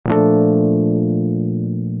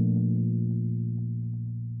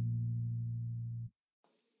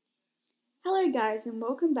guys, and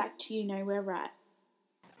welcome back to You Know We're Right.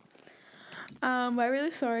 We're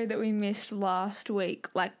really sorry that we missed last week,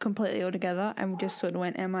 like completely altogether, and we just sort of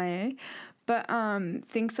went MIA. But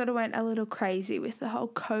things sort of went a little crazy with the whole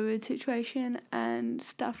COVID situation and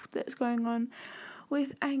stuff that's going on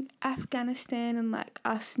with Afghanistan and like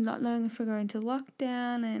us not knowing if we're going to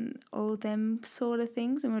lockdown and all them sort of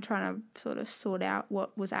things. And we're trying to sort of sort out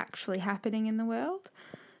what was actually happening in the world.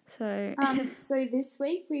 So So this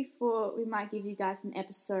week we thought we might give you guys an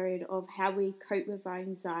episode of how we cope with our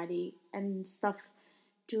anxiety and stuff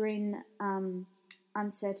during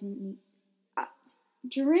uncertainty,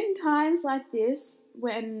 during times like this,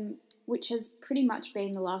 which has pretty much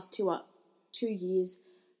been the last 2 years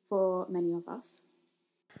for many of us.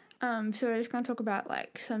 So we're just going to talk about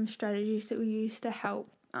like some strategies that we use to help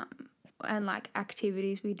and like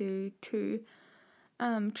activities we do to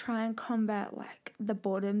try and combat like the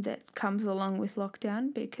boredom that comes along with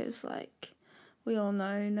lockdown, because like we all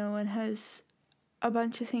know no one has a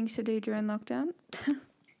bunch of things to do during lockdown.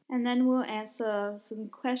 And then we'll answer some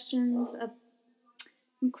questions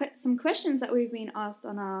that we've been asked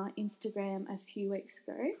on our Instagram a few weeks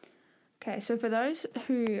ago. Okay, so for those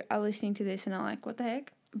who are listening to this and are like, what the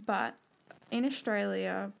heck? But in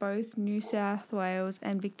Australia, both New South Wales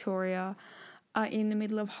and Victoria are in the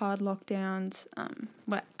middle of hard lockdowns,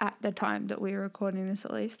 well, at the time that we're recording this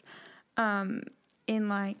at least, in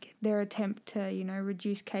like their attempt to,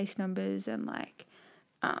 reduce case numbers and like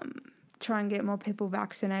try and get more people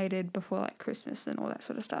vaccinated before like Christmas and all that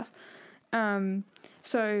sort of stuff.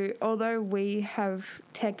 So although we have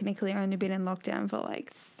technically only been in lockdown for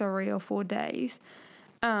like 3 or 4 days,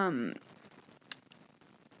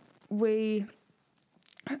 we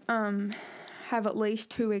have at least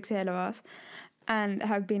 2 weeks ahead of us and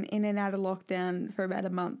have been in and out of lockdown for about a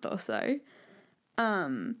month or so. But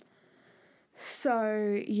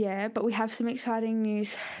we have some exciting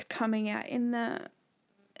news coming out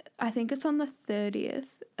I think it's on the 30th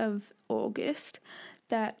of August,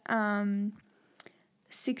 that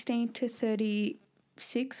 16 to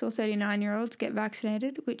 36 or 39-year-olds get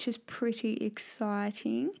vaccinated, which is pretty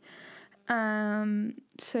exciting. But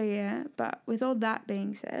with all that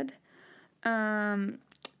being said,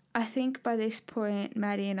 I think by this point,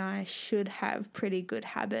 Maddie and I should have pretty good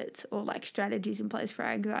habits or like strategies in place for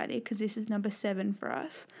our anxiety, because this is number 7 for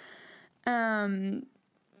us.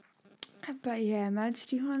 But yeah, Mads,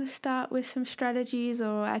 do you want to start with some strategies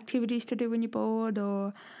or activities to do when you're bored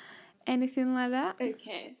or anything like that?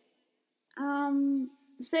 Okay.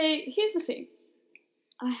 So here's the thing.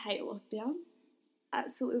 I hate lockdown.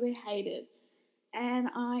 Absolutely hate it. And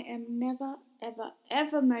I am never, ever,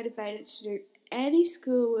 ever motivated to do any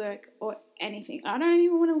schoolwork or anything. I don't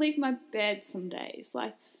even want to leave my bed some days.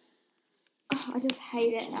 Like, I just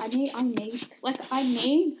hate it. I'd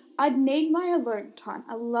need my alone time.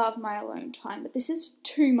 I love my alone time, but this is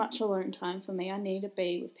too much alone time for me. I need to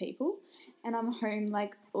be with people, and I'm home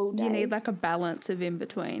like all day. You need like a balance of in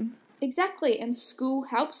between. Exactly, and school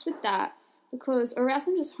helps with that, or else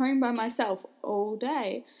I'm just home by myself all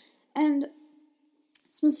day. And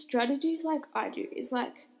some strategies like I do is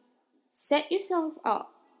like, set yourself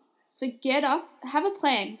up. So get up, have a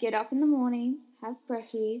plan. Get up in the morning, have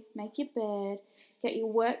brekkie, make your bed, get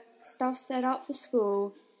your work stuff set up for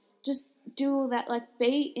school. Just do all that, like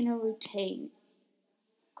be in a routine.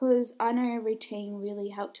 Because I know a routine really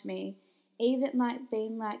helped me. Even like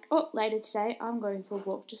being like, later today I'm going for a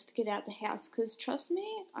walk just to get out the house. Because trust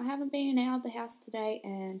me, I haven't been out of the house today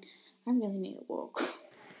and I really need a walk.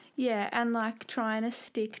 Yeah, and like trying to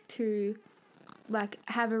stick to, like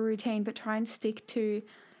have a routine, but try and stick to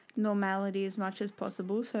normality as much as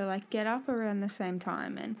possible. So like get up around the same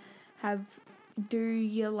time and do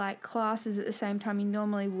your like classes at the same time you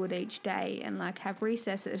normally would each day, and like have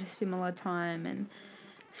recess at a similar time and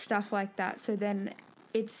stuff like that. So then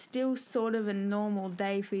it's still sort of a normal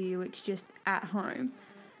day for you. It's just at home,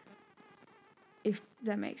 if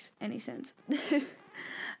that makes any sense.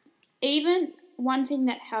 Even one thing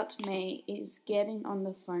that helped me is getting on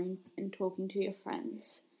the phone and talking to your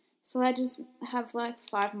friends. So I just have like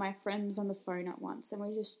 5 of my friends on the phone at once and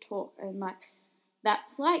we just talk, and like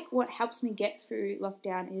that's like what helps me get through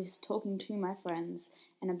lockdown is talking to my friends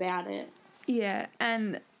and about it. Yeah,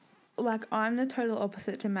 and like I'm the total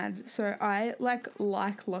opposite to Mads. So I like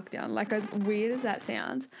lockdown, like as weird as that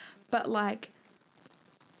sounds, but like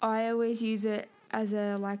I always use it as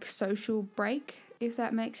a like social break, if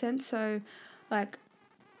that makes sense. So like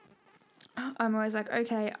I'm always like,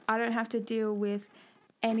 okay, I don't have to deal with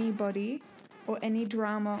anybody or any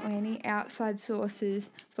drama or any outside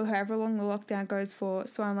sources for however long the lockdown goes for.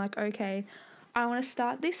 So I'm like, okay, I want to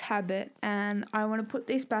start this habit and I want to put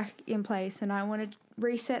this back in place and I want to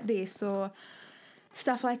reset this or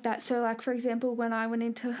stuff like that. So, like, for example, when we went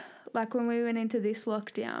into this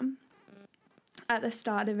lockdown, at the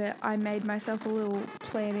start of it, I made myself a little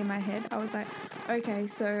plan in my head. I was like, okay,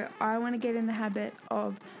 so I want to get in the habit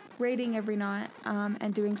of reading every night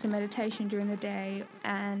and doing some meditation during the day,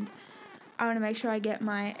 and I want to make sure I get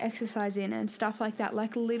my exercise in and stuff like that,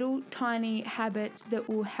 like little tiny habits that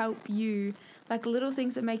will help you, like little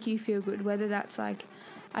things that make you feel good, whether that's like,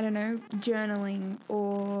 I don't know, journaling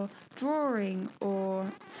or drawing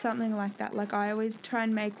or something like that. Like I always try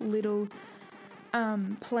and make little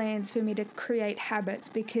plans for me to create habits,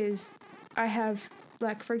 because I have,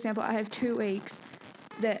 like, for example, I have 2 weeks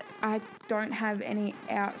that I don't have any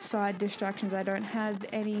outside distractions. I don't have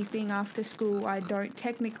anything after school. I don't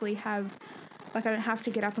technically have, like, I don't have to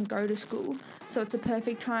get up and go to school. So it's a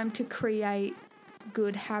perfect time to create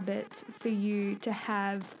good habits for you to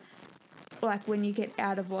have, like, when you get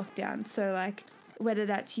out of lockdown. So, like, whether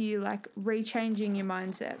that's you, like, rechanging your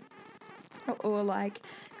mindset or like,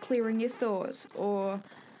 clearing your thoughts or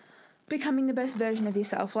becoming the best version of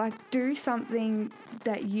yourself. Like, do something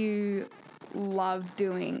that you love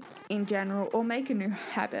doing in general, or make a new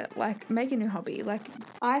habit, like make a new hobby. Like,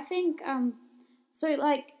 I think so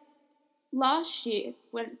like last year,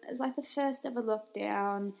 when it was like the first ever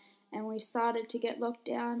lockdown and we started to get locked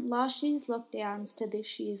down, last year's lockdowns to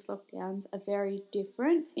this year's lockdowns are very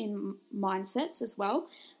different in mindsets as well,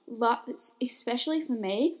 especially for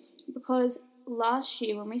me, because last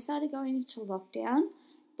year when we started going into lockdown,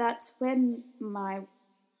 that's when my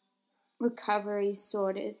recovery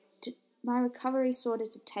started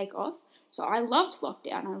to take off. So I loved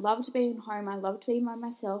lockdown. I loved being home. I loved being by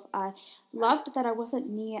myself. I loved that I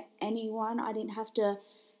wasn't near anyone. I didn't have to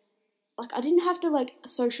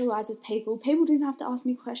socialize with people. People didn't have to ask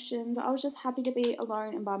me questions. I was just happy to be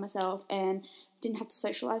alone and by myself and didn't have to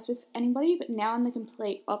socialize with anybody. But now I'm the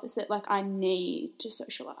complete opposite. Like, I need to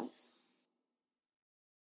socialize.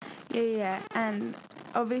 yeah, and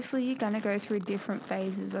obviously you're going to go through different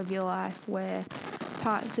phases of your life where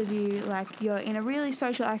parts of you, like, you're in a really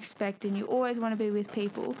social aspect and you always want to be with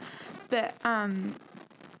people, but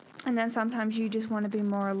and then sometimes you just want to be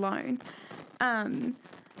more alone.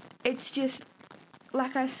 It's just,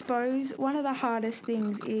 like, I suppose one of the hardest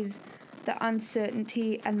things is the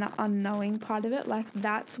uncertainty and the unknowing part of it. Like,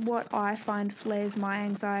 that's what I find flares my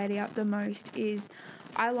anxiety up the most. Is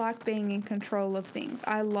I like being in control of things.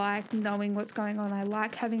 I like knowing what's going on. I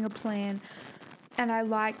like having a plan, and I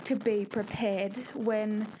like to be prepared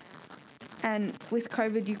when, and with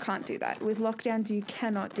COVID you can't do that. With lockdowns you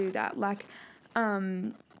cannot do that. Like,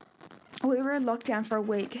 we were in lockdown for a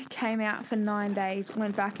week, came out for 9 days,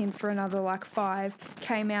 went back in for another like 5,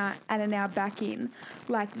 came out and are now back in.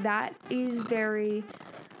 Like, that is very,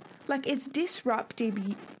 like, it's disruptive,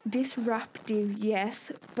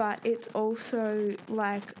 yes, but it's also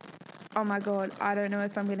like, oh my god, I don't know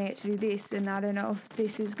if I'm going to get to do this, and I don't know if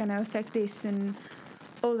this is going to affect this, and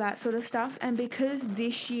all that sort of stuff. And because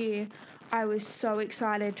this year I was so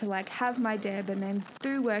excited to, like, have my DEB and then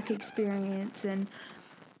do work experience and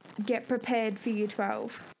get prepared for year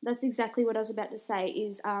 12. That's exactly what I was about to say,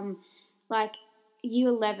 is like,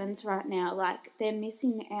 year 11s right now, like, they're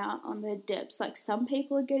missing out on their DEBs. Like, some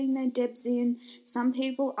people are getting their DEBs in, some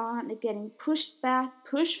people aren't. They're getting pushed back,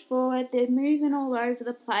 pushed forward, they're moving all over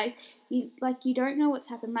the place. You don't know what's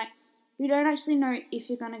happened. Like, you don't actually know if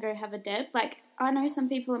you're going to go have a DEB. Like, I know some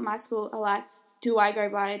people at my school are like, do I go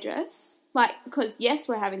buy a dress? Like, because yes,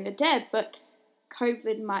 we're having the DEB, but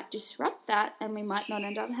COVID might disrupt that and we might not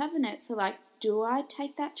end up having it. So, like, do I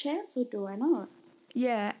take that chance or do I not?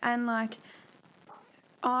 Yeah, and, like,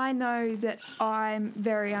 I know that I'm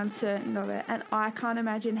very uncertain of it, and I can't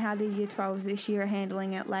imagine how the year 12s this year are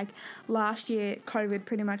handling it. Like, last year, COVID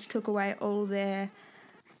pretty much took away all their,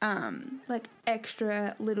 like,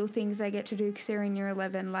 extra little things they get to do because they're in year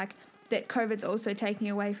 11. Like, that COVID's also taking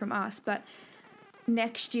away from us, but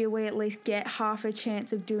next year we at least get half a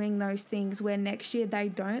chance of doing those things, where next year they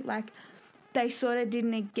don't. Like, they sort of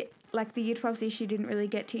didn't get, like, the year 12s this year didn't really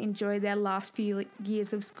get to enjoy their last few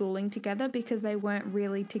years of schooling together because they weren't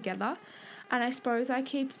really together. And I suppose I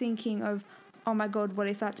keep thinking of, oh my god, what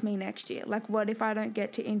if that's me next year? Like, what if I don't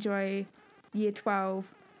get to enjoy year 12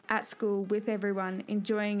 at school with everyone,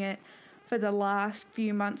 enjoying it for the last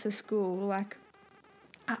few months of school? Like,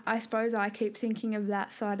 I suppose I keep thinking of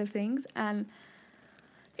that side of things, and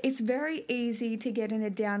it's very easy to get in a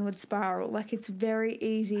downward spiral. Like, it's very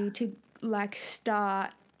easy to, like,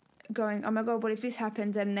 start going, oh my god, what if this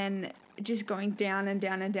happens? And then just going down and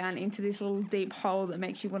down and down into this little deep hole that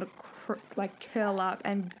makes you want to curl up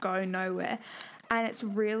and go nowhere. And it's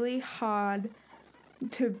really hard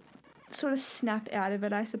to sort of snap out of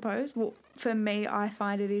it, I suppose. Well, for me, I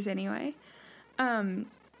find it is anyway.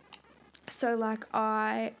 So, like,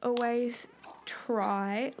 I always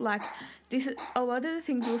try, like, this, a lot of the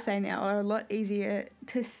things we'll say now are a lot easier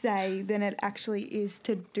to say than it actually is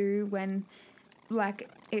to do when, like,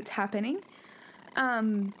 it's happening.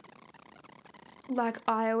 Like,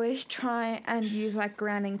 I always try and use, like,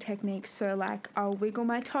 grounding techniques. So, like, I'll wiggle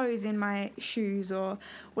my toes in my shoes or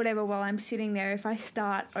whatever while I'm sitting there. If I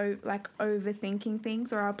start, overthinking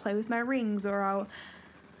things, or I'll play with my rings, or I'll,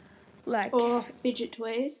 like... Or fidget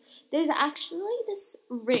toys. There's actually this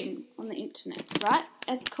ring on the internet, right?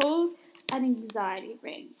 It's called an anxiety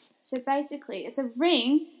ring. So, basically, it's a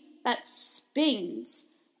ring that spins.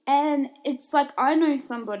 And it's like, I know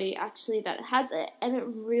somebody actually that has it, and it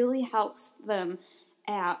really helps them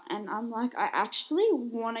out. And I'm like, I actually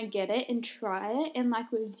want to get it and try it and,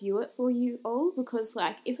 like, review it for you all, because,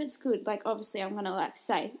 like, if it's good, like, obviously I'm going to, like,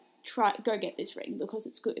 say, go get this ring because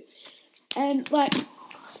it's good. And, like,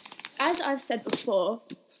 as I've said before,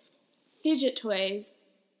 fidget toys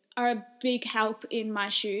are a big help in my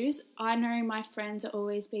shoes. I know my friends are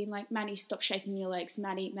always being like, Maddie, stop shaking your legs.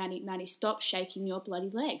 Maddie, stop shaking your bloody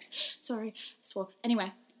legs. Sorry, I swore.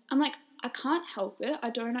 Anyway, I'm like, I can't help it. I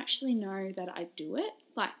don't actually know that I do it.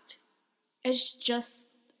 Like, it's just,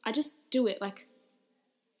 I just do it. Like,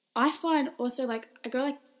 I find also, like, I go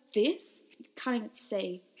like this, can't even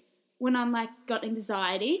see, when I'm, like, got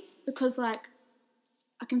anxiety, because, like,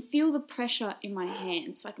 I can feel the pressure in my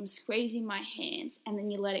hands, like I'm squeezing my hands, and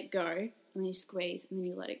then you let it go, and then you squeeze, and then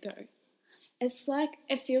you let it go. It's like,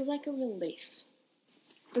 it feels like a relief.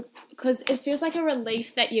 Because it feels like a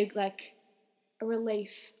relief that you're, like, a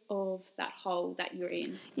relief of that hole that you're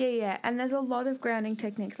in. Yeah, and there's a lot of grounding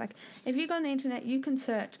techniques. Like, if you go on the internet, you can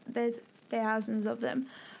search, there's thousands of them.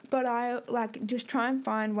 But I, like, just try and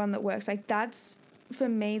find one that works. Like, that's, for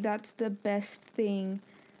me, that's the best thing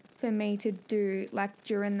for me to do, like,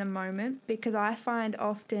 during the moment, because I find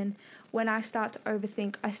often when I start to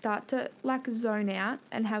overthink, I start to, like, zone out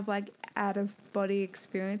and have, like, out of body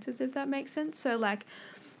experiences, if that makes sense. So, like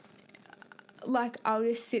I'll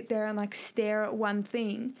just sit there and, like, stare at one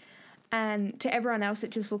thing, and to everyone else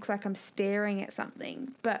it just looks like I'm staring at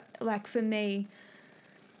something, but, like, for me,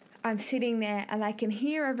 I'm sitting there and I can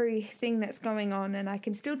hear everything that's going on, and I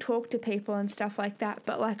can still talk to people and stuff like that,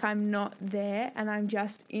 but, like, I'm not there, and I'm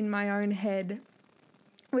just in my own head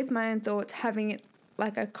with my own thoughts, having it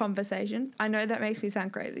like a conversation. I know that makes me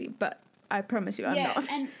sound crazy, but I promise you I'm not.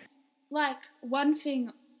 Yeah, and, like, one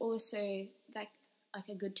thing also, like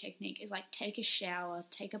a good technique is, like, take a shower,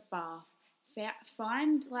 take a bath,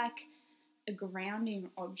 find, like, a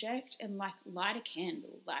grounding object and, like, light a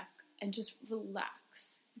candle, like, and just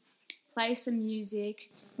relax. Play some music.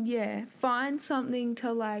 Yeah, find something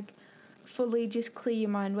to, like, fully just clear your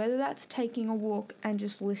mind, whether that's taking a walk and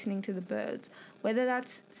just listening to the birds, whether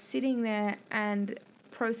that's sitting there and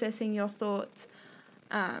processing your thoughts,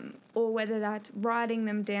 or whether that's writing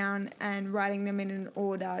them down and writing them in an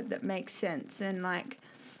order that makes sense, and, like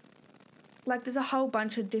there's a whole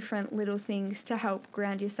bunch of different little things to help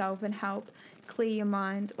ground yourself and help clear your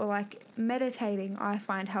mind, or, like, meditating I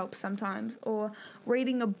find helps sometimes, or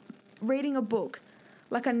reading a book.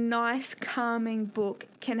 Like, a nice calming book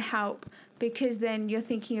can help, because then you're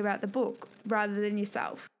thinking about the book rather than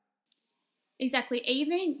yourself. Exactly,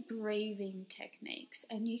 even breathing techniques,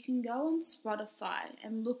 and you can go on Spotify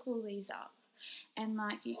and look all these up, and,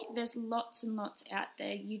 like, there's lots and lots out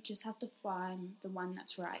there. You just have to find the one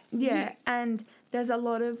that's right for you. And there's a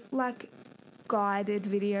lot of, like, guided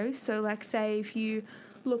videos. So, like, say if you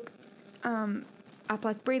look up,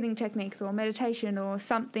 like, breathing techniques or meditation or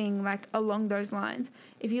something, like, along those lines,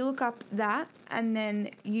 if you look up that, and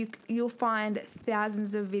then you'll find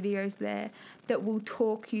thousands of videos there that will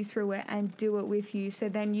talk you through it and do it with you, so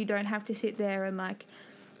then you don't have to sit there and, like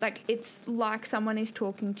it's like someone is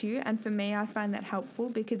talking to you. And for me, I find that helpful,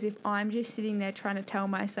 because if I'm just sitting there trying to tell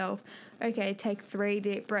myself, okay, take 3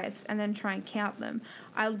 deep breaths and then try and count them,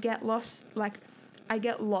 I'll get lost. Like, I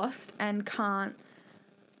get lost and can't,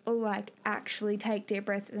 like, actually take deep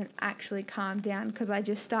breaths and actually calm down, because I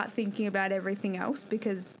just start thinking about everything else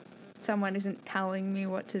because someone isn't telling me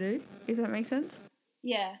what to do, if that makes sense.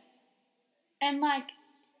 Yeah. And, like,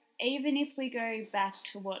 even if we go back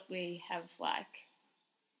to what we have, like,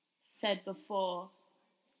 said before,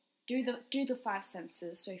 do the 5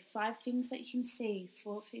 senses. So 5 things that you can see,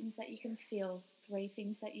 4 things that you can feel, 3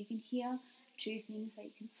 things that you can hear, 2 things that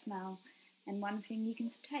you can smell, and one thing you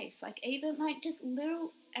can taste. Like even like just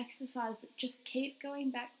little exercise, just keep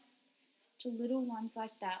going back to little ones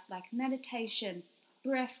like that, like meditation,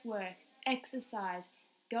 breath work, exercise,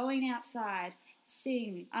 going outside,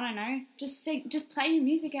 sing. I don't know, just sing, just play your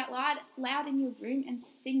music out loud in your room and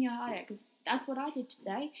sing your heart out, because that's what I did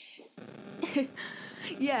today.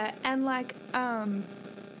 Yeah, and like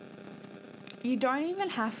you don't even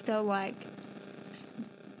have to like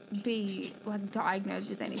be like diagnosed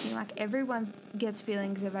with anything. Like everyone gets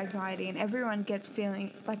feelings of anxiety, and everyone gets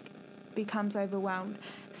feeling like becomes overwhelmed.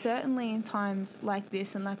 Certainly in times like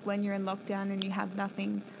this, and like when you're in lockdown and you have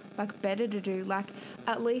nothing like better to do, like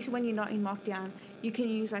at least when you're not in lockdown, you can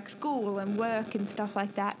use like school and work and stuff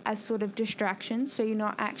like that as sort of distractions, so you're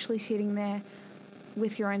not actually sitting there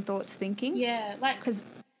with your own thoughts thinking. Yeah, like Because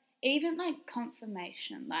even like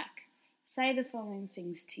confirmation, like say the following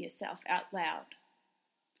things to yourself out loud.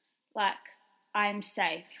 Like, I'm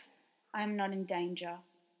safe. I'm not in danger.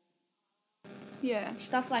 yeah,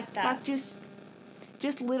 Stuff like that. like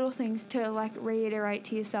just little things to like reiterate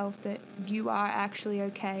to yourself that you are actually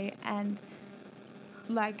okay. And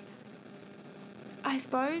like I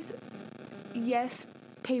suppose, yes,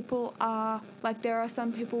 people are like, there are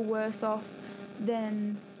some people worse off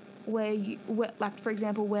than like for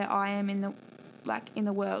example where I am in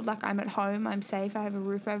the world. Like I'm at home, I'm safe, I have a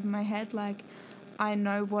roof over my head, like I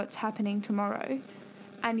know what's happening tomorrow.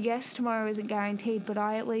 And yes, tomorrow isn't guaranteed, but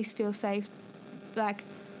I at least feel safe like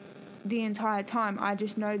the entire time. I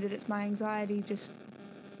just know that it's my anxiety just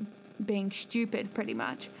being stupid pretty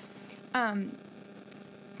much. And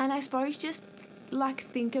I suppose just like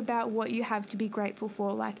think about what you have to be grateful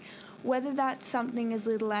for, like whether that's something as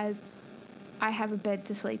little as I have a bed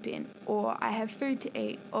to sleep in, or I have food to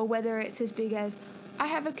eat, or whether it's as big as I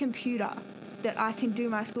have a computer that I can do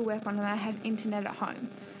my schoolwork on and I have internet at home.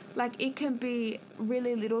 Like it can be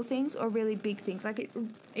really little things or really big things. Like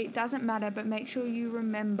it doesn't matter, but make sure you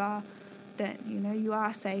remember that, you know, you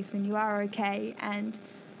are safe and you are okay and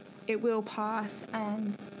it will pass,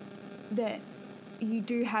 and that you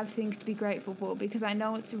do have things to be grateful for, because I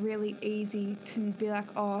know it's really easy to be like,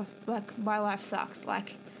 oh, like my life sucks,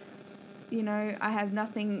 like, you know, I have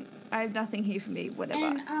nothing here for me, whatever.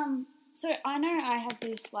 And so I know I had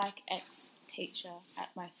this like ex-teacher at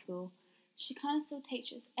my school. She kind of still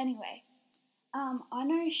teaches. Anyway, I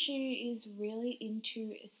know she is really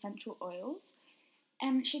into essential oils,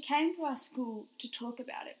 and she came to our school to talk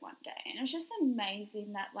about it one day, and it was just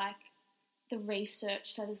amazing that like the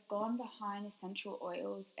research that has gone behind essential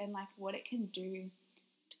oils and like what it can do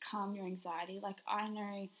to calm your anxiety. Like I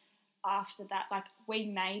know after that, like we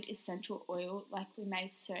made essential oil, like we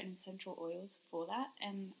made certain essential oils for that.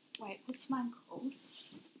 And wait, what's mine called?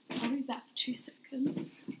 I'll be back 2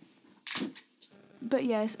 seconds. But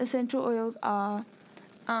yes, essential oils are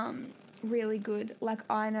really good. Like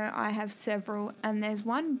I know I have several, and there's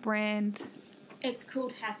one brand. It's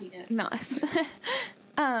called Happiness. Nice.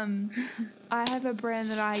 I have a brand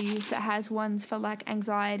that I use that has ones for like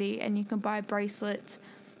anxiety, and you can buy bracelets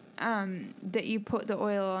that you put the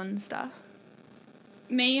oil on and stuff.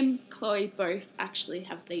 Me and Chloe both actually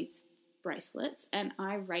have these bracelets, and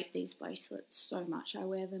I rate these bracelets so much. I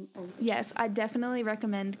wear them all the time. Yes, I definitely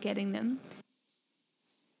recommend getting them.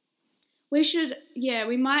 We should, yeah,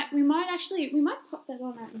 we might pop that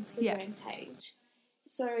on our Instagram page,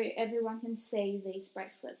 so everyone can see these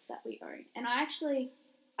bracelets that we own. And I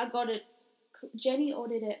got it. Jenny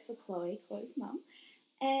ordered it for Chloe's mum.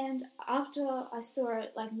 And after I saw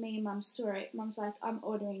it, like me and Mum saw it, Mum's like, I'm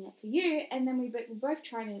ordering it for you. And then we were both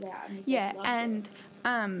trying it out. And we both loved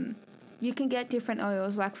it. You can get different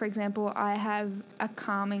oils. Like, for example, I have a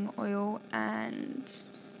calming oil and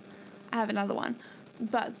I have another one.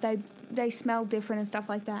 But they smell different and stuff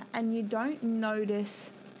like that. And you don't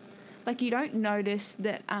notice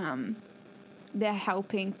that they're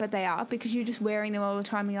helping, but they are, because you're just wearing them all the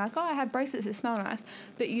time and you're like, oh, I have bracelets that smell nice,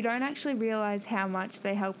 but you don't actually realise how much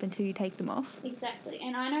they help until you take them off. Exactly.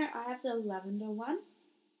 And I know I have the lavender one,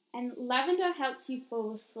 and lavender helps you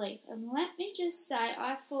fall asleep, and let me just say,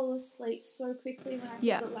 I fall asleep so quickly when I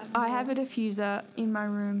put the lavender I have a diffuser in my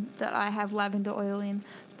room that I have lavender oil in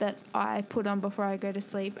that I put on before I go to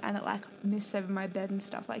sleep, and it like mists over my bed and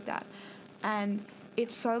stuff like that, and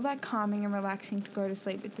it's so like calming and relaxing to go to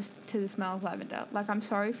sleep to the smell of lavender. Like, I'm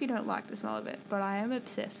sorry if you don't like the smell of it, but I am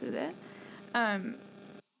obsessed with it. I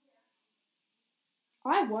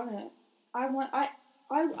want it. I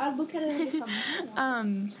look at it all the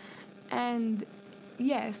time. And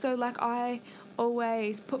yeah, so like I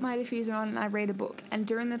always put my diffuser on and I read a book. And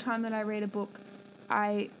during the time that I read a book,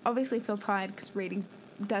 I obviously feel tired because reading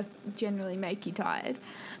does generally make you tired.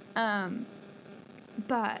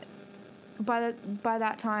 But by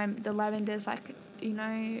that time, the lavender's like,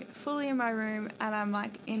 fully in my room, and I'm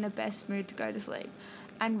like in the best mood to go to sleep.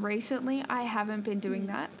 And recently, I haven't been doing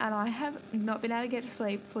that, and I have not been able to get to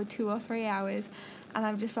sleep for 2 or 3 hours, and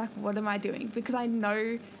I'm just like, what am I doing? Because I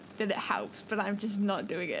know that it helps, but I'm just not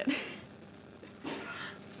doing it.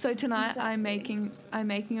 So tonight, Exactly. I'm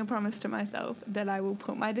making a promise to myself that I will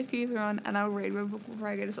put my diffuser on and I'll read a book before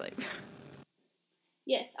I go to sleep.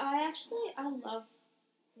 Yes, I love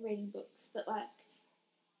reading books, but like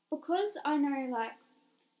because I know like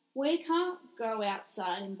we can't go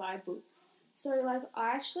outside and buy books. So like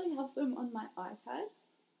I actually have them on my iPad,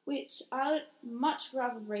 which I would much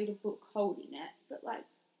rather read a book holding it, but like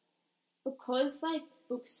because like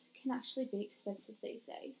books can actually be expensive these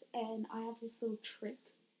days and I have this little trick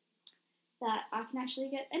that I can actually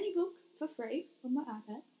get any book for free on my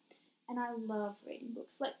iPad and I love reading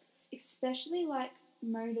books, like especially like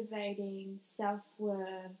motivating,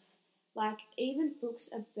 self-worth, like even books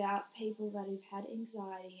about people that have had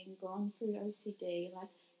anxiety and gone through OCD. Like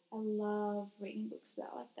I love reading books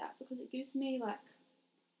about like that because it gives me like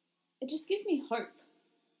it just gives me hope,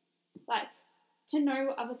 like to know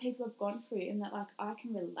what other people have gone through and that like I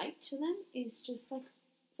can relate to them is just like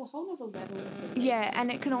it's a whole other level of relief. Yeah, and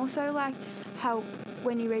it can also like help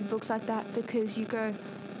when you read books like that because you go,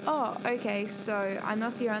 oh, okay, so I'm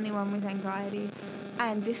not the only one with anxiety,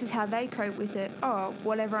 and this is how they cope with it. Oh,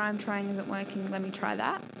 whatever I'm trying isn't working, let me try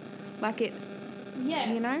that. Like it,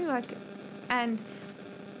 Yeah, like, and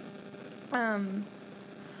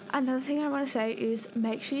another thing I want to say is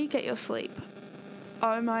make sure you get your sleep.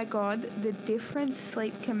 Oh my god, the difference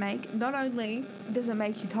sleep can make. Not only does it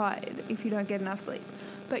make you tired if you don't get enough sleep,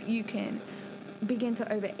 but you can begin to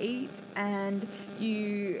overeat and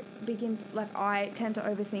you begin to, like I tend to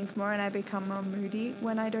overthink more and I become more moody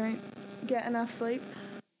when I don't get enough sleep.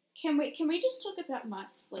 can we just talk about my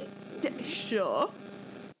sleep? Sure.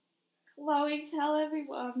 Chloe, tell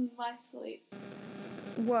everyone my sleep.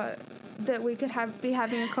 What? That we could be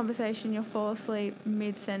having a conversation, you'll fall asleep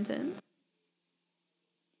mid-sentence?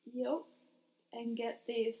 Yep. And get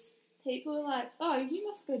this. People are like, oh, you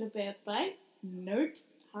must go to bed late. Nope.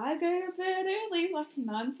 I go to bed early, like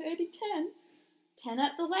 9:30, 10. 10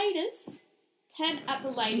 at the latest. 10 at the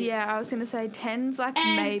Yeah, I latest. was going to say 10's like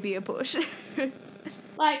And, maybe a push.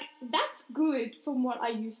 like, that's good from what I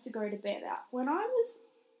used to go to bed at. When I was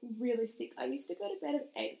really sick, I used to go to bed at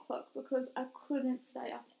 8 o'clock because I couldn't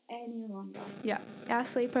stay up any longer. Yeah, our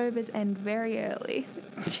sleepovers end very early.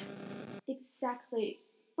 Exactly.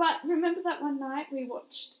 But remember that one night we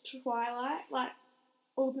watched Twilight, like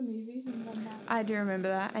all the movies in one night? I do remember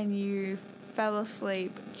that, and you fell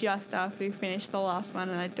asleep just after we finished the last one,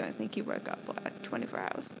 and I don't think you woke up for like 24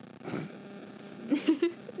 hours.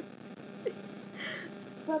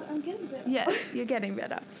 But I'm getting better. Yes, you're getting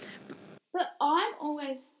better. But I'm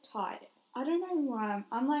always tired. I don't know why.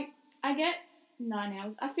 I'm like, I get 9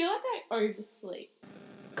 hours. I feel like I oversleep.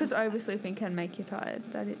 Because oversleeping can make you tired.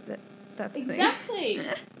 That's the thing. Exactly.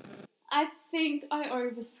 I think I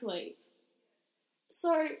oversleep.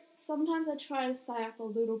 So sometimes I try to stay up a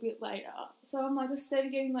little bit later. So I'm like, instead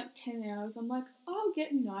of getting like 10 hours, I'm like, oh, I'll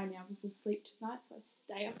get 9 hours of sleep tonight, so I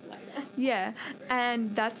stay up later. Yeah,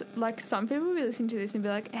 and that's like some people will be listening to this and be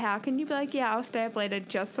like, how can you be like, yeah, I'll stay up later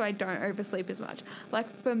just so I don't oversleep as much? Like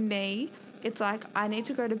for me, it's like I need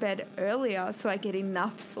to go to bed earlier so I get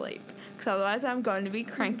enough sleep because otherwise I'm going to be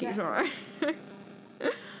cranky tomorrow.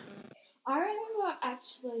 I remember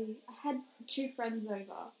actually, I had 2 friends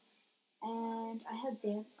over and I had a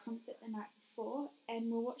dance concert the night before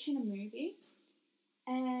and we're watching a movie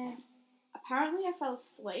and apparently I fell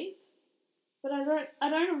asleep, but I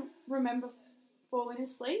don't remember falling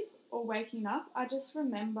asleep or waking up. I just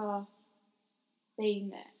remember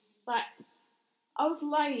being there. Like I was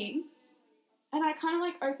laying and I kind of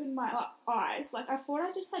like opened my eyes. Like I thought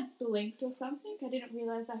I just had blinked or something. I didn't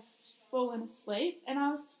realize I'd fallen asleep, and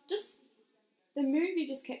I was just the movie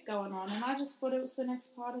just kept going on, and I just thought it was the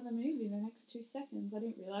next part of the movie, the next 2 seconds. I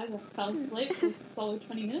didn't realize I fell asleep for a solid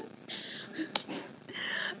 20 minutes.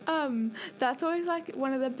 That's always like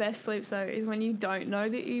one of the best sleeps though is when you don't know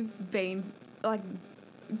that you've been like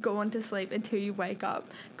gone to sleep until you wake up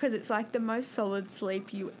because it's like the most solid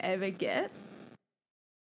sleep you ever get.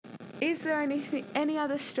 Is there any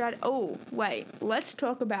other Oh, wait. Let's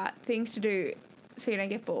talk about things to do so you don't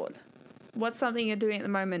get bored. What's something you're doing at the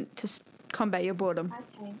moment to combat your boredom? I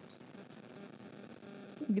paint.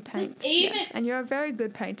 You paint. Just even. Yes. And you're a very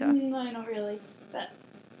good painter. No, not really. But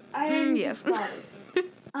I only Yes. just started.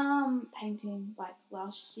 Painting like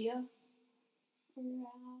last year,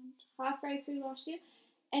 around halfway through last year.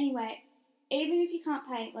 Anyway, even if you can't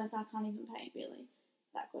paint, like I can't even paint really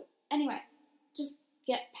that good. Anyway, just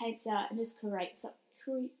get paints out and just create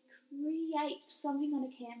something on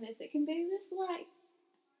a canvas. It can be this like,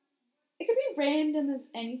 it can be random as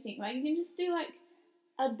anything. Like you can just do like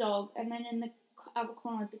a dog, and then in the other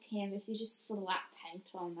corner of the canvas you just slap paint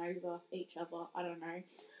on over each other. I don't know,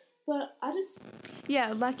 but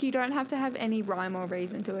yeah, like you don't have to have any rhyme or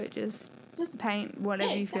reason to it. Just paint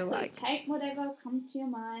whatever you feel like. Paint whatever comes to your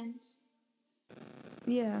mind.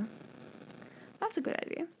 Yeah, that's a good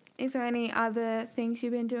idea. Is there any other things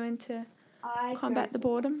you've been doing to combat the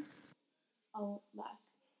boredom? I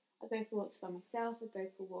go for walks by myself. I go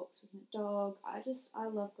for walks with my dog. I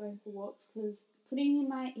love going for walks because putting in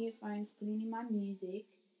my earphones, putting in my music,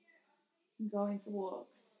 and going for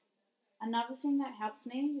walks. Another thing that helps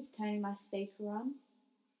me is turning my speaker on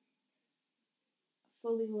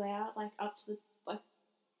fully loud, like up to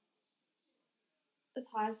as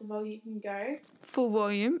high as the volume can go. Full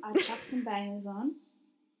volume. I chuck some bangers on.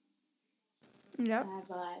 Yep. And I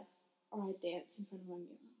vibe, or I dance in front of my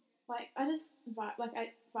mirror. Like I just vibe,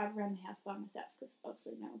 I vibe around the house by myself because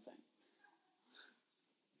obviously no one's home.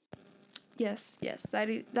 Yes, that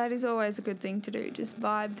is always a good thing to do. Just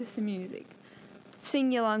vibe to some music,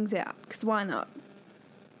 sing your lungs out, because why not?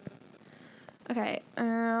 Okay,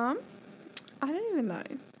 I don't even know.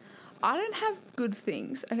 I don't have good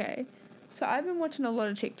things. Okay, so I've been watching a lot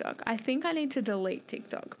of TikTok. I think I need to delete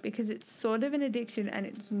TikTok because it's sort of an addiction and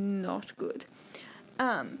it's not good.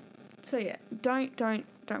 So yeah, don't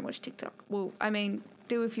watch TikTok. Well, I mean,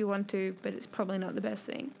 do if you want to, but it's probably not the best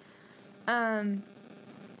thing.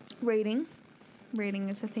 Reading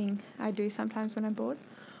is a thing I do sometimes when I'm bored,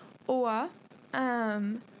 or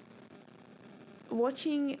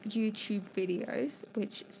watching YouTube videos,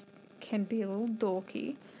 which can be a little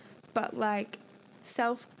dorky, but like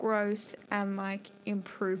self-growth and like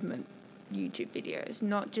improvement YouTube videos,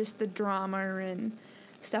 not just the drama and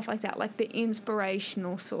stuff like that, like the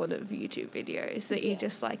inspirational sort of YouTube videos that you're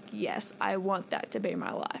just like, yes, I want that to be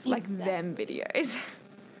my life, like them videos.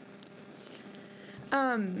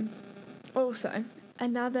 Also,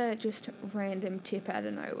 another just random tip out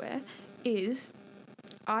of nowhere is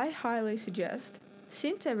I highly suggest,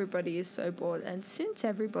 since everybody is so bored and since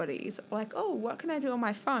everybody is like, oh, what can I do on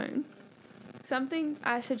my phone? Something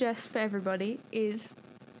I suggest for everybody is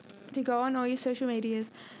to go on all your social medias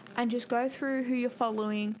and just go through who you're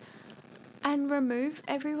following and remove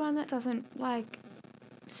everyone that doesn't like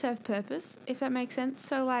serve purpose, if that makes sense.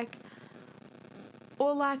 So like,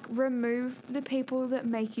 or like remove the people that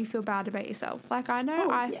make you feel bad about yourself. Like I know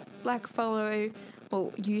like follow,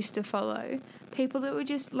 or used to follow people that would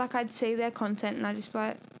just like, I'd see their content and I just be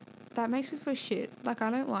like, that makes me feel shit. Like I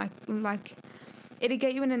don't like it'd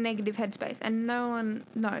get you in a negative headspace and no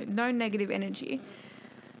negative energy.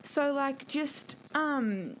 So like just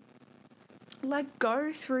like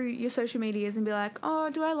go through your social medias and be like, oh,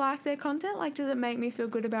 do I like their content? Like does it make me feel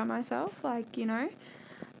good about myself? Like, you know?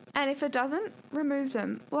 And if it doesn't, remove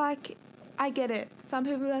them. Like, I get it. Some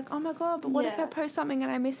people are like, oh my God, but what if I post something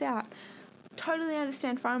and I miss out? Totally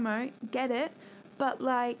understand FOMO, get it, but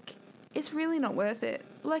like, it's really not worth it.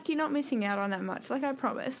 Like, you're not missing out on that much, like I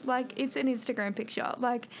promise. Like, it's an Instagram picture.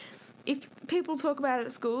 Like, if people talk about it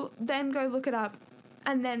at school, then go look it up,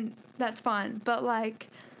 and then that's fine. But like,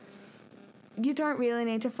 you don't really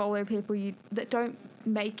need to follow people that don't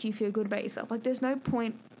make you feel good about yourself. Like, there's no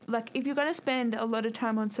point. Like, if you're going to spend a lot of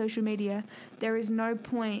time on social media, there is no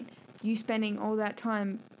point you spending all that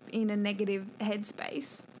time in a negative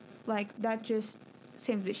headspace. Like, that just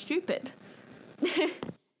seems a bit stupid.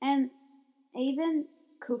 And even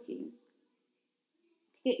cooking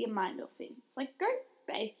to get your mind off things. Like, go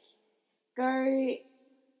bake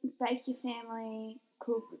your family,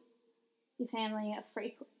 cook your family a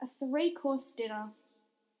 3-course dinner.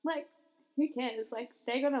 Like, who cares? Like,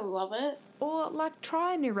 they're going to love it. Or, like,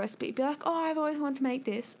 try a new recipe. Be like, oh, I've always wanted to make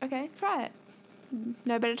this. Okay, try it.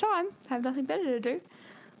 No better time. Have nothing better to do.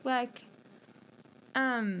 Like,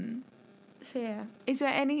 so yeah. Is there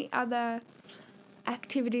any other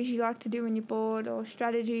activities you like to do when you're bored, or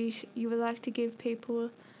strategies you would like to give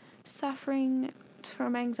people suffering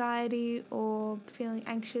from anxiety or feeling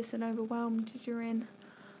anxious and overwhelmed during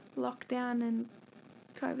lockdown and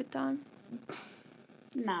COVID time?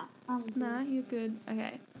 Nah. Nah, you're good.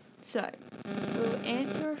 Okay. So, we'll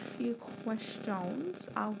answer a few questions.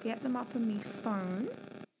 I'll get them up on my phone.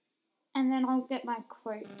 And then I'll get my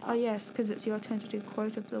quote up. Oh, yes, because it's your turn to do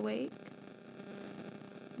quote of the week.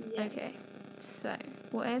 Yes. Okay. So,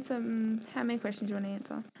 we'll answer... how many questions do you want to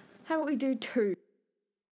answer? How about we do 2?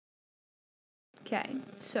 Okay.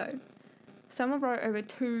 So, someone wrote over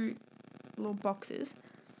 2 little boxes.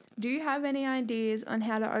 Do you have any ideas on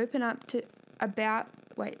how to open up about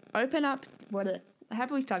open up. How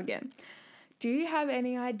about we start again? Do you have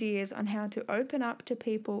any ideas on how to open up to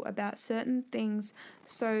people about certain things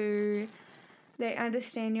so they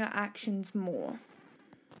understand your actions more?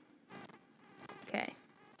 Okay.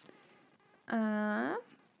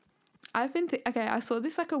 I've been I saw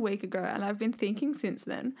this like a week ago and I've been thinking since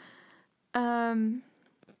then. I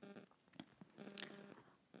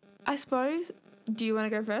suppose, do you want to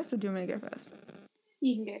go first or do you want me to go first?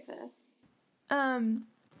 You can go first.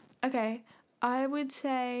 Okay. I would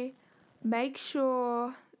say make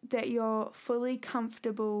sure that you're fully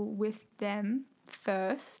comfortable with them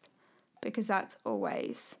first, because that's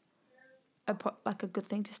always a good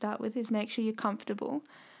thing to start with, is make sure you're comfortable.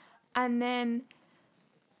 And then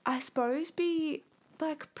I suppose be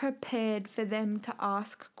like prepared for them to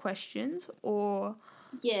ask questions, or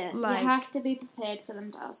Yeah, you have to be prepared for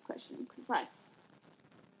them to ask questions, because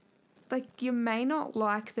you may not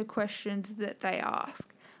like the questions that they ask,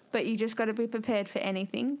 but you just got to be prepared for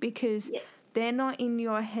anything, because they're not in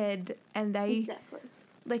your head and they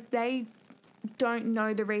don't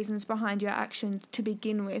know the reasons behind your actions to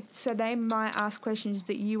begin with, so they might ask questions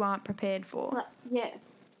that you aren't prepared for. Yeah,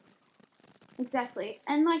 exactly.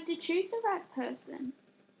 And to choose the right person,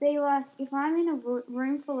 be like, if I'm in a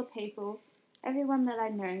room full of people, everyone that I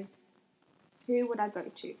know, who would I go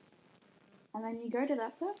to? And then you go to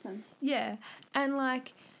that person. Yeah, and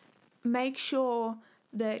make sure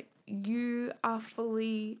that you are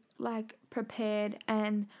fully prepared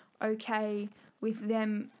and okay with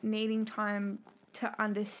them needing time to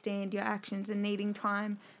understand your actions and needing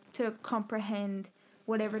time to comprehend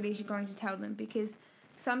whatever it is you're going to tell them, because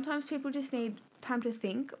sometimes people just need time to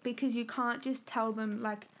think, because you can't just tell them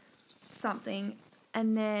something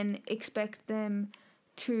and then expect them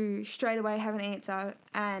to straight away have an answer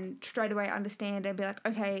and straight away understand and be like,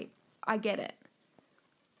 okay, I get it.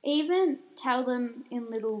 Even tell them in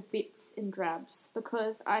little bits and drabs,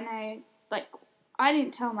 because I know, I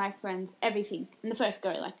didn't tell my friends everything in the first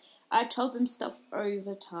go. I told them stuff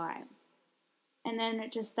over time. And then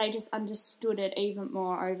they just understood it even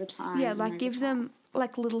more over time. Yeah, give them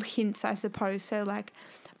little hints, I suppose. So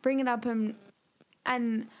bring it up and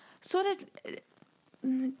sort of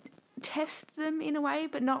test them in a way,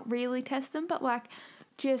 but not really test them, but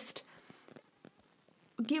just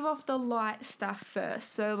give off the light stuff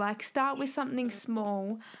first. So start with something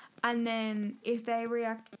small, and then if they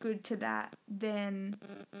react good to that, then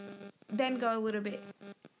go a little bit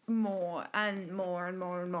more and more and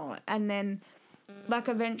more and more, and then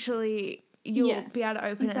eventually you'll be able to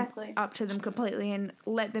open it up to them completely and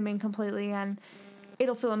let them in completely, and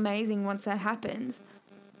it'll feel amazing once that happens.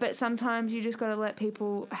 But sometimes you just got to let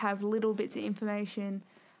people have little bits of information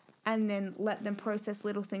and then let them process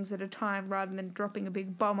little things at a time, rather than dropping a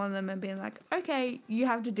big bomb on them and being like, okay, you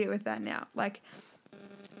have to deal with that now.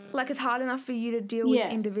 It's hard enough for you to deal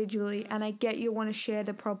with individually, and I get you want to share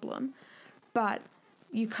the problem, but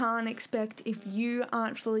you can't expect, if you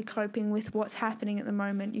aren't fully coping with what's happening at the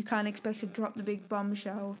moment, you can't expect to drop the big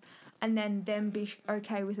bombshell and then them be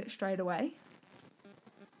okay with it straight away.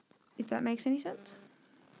 If that makes any sense?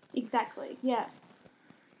 Exactly, yeah.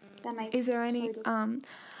 That makes Is there any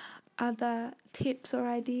other tips or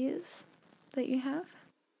ideas that you have?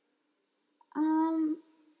 I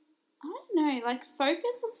don't know.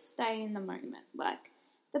 Focus on staying in the moment.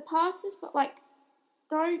 The past is, but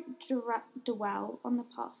don't dwell on the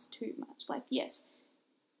past too much. Yes,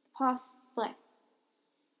 the past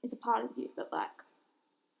is a part of you, but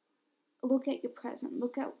look at your present.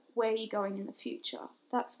 Look at where you're going in the future.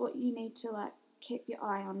 That's what you need to keep your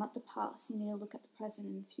eye on, not the past. You need to look at the present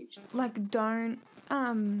and the future.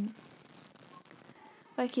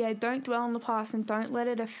 Don't dwell on the past and don't let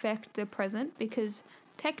it affect the present, because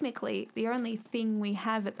technically the only thing we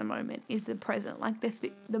have at the moment is the present.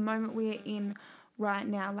 The moment we're in right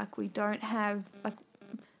now, we don't have,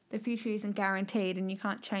 the future isn't guaranteed, and you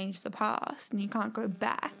can't change the past and you can't go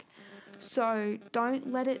back. So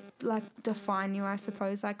don't let it define you, I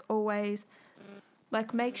suppose. Always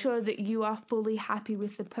make sure that you are fully happy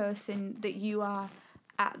with the person that you are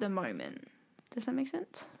at the moment. Does that make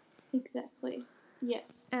sense? Exactly. Yes.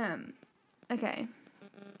 Okay.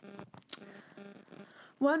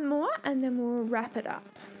 One more and then we'll wrap it up.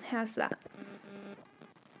 How's that?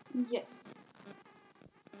 Yes.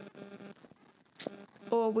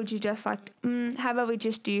 Or would you just how about we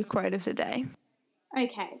just do quote of the day?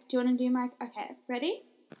 Okay. Do you want to do my... Okay. Ready?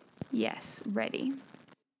 Yes, ready.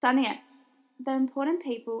 Sania, the important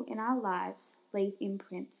people in our lives leave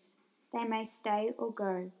imprints. They may stay or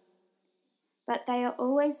go, but they are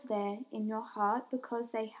always there in your heart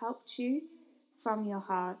because they helped you from your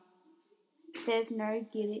heart. There's no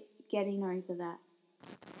getting over that.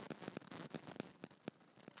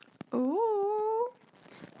 Ooh.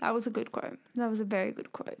 That was a good quote. That was a very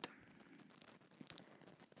good quote.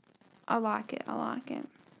 I like it.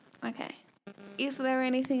 Okay. Is there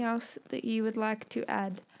anything else that you would like to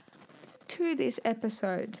add to this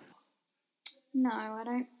episode? No, I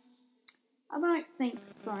don't think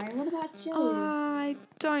so. What about you? I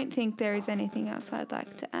don't think there is anything else I'd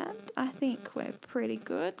like to add. I think we're pretty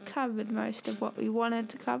good. Covered most of what we wanted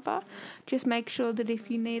to cover. Just make sure that if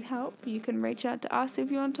you need help, you can reach out to us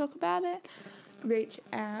if you want to talk about it. Reach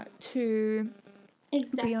out to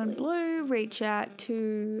Beyond Blue. Reach out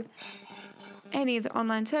to any of the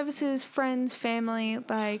online services, friends, family.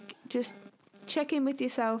 Like, just check in with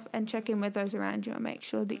yourself and check in with those around you and make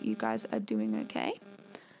sure that you guys are doing okay.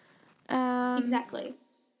 Exactly.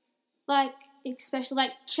 Like, especially,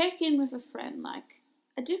 like, check in with a friend, like,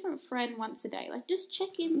 a different friend once a day. Like, just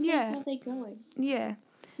check in, see how they're going. Yeah.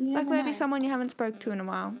 Like, maybe someone you haven't spoke to in a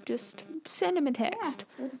while. Just send them a text.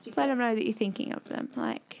 Yeah. Let them know that you're thinking of them.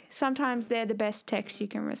 Like, sometimes they're the best text you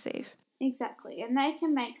can receive. Exactly. And they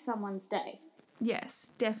can make someone's day. Yes,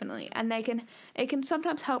 definitely. And it can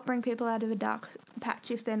sometimes help bring people out of a dark patch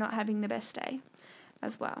if they're not having the best day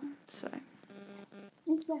as well. So.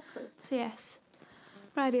 Exactly. So, yes.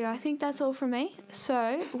 Rightio, I think that's all from me.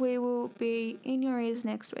 So, we will be in your ears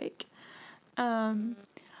next week.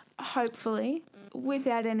 Hopefully,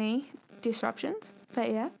 without any disruptions.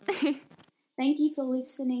 But, yeah. Thank you for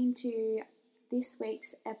listening to this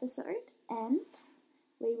week's episode, and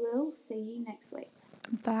we will see you next week.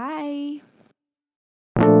 Bye.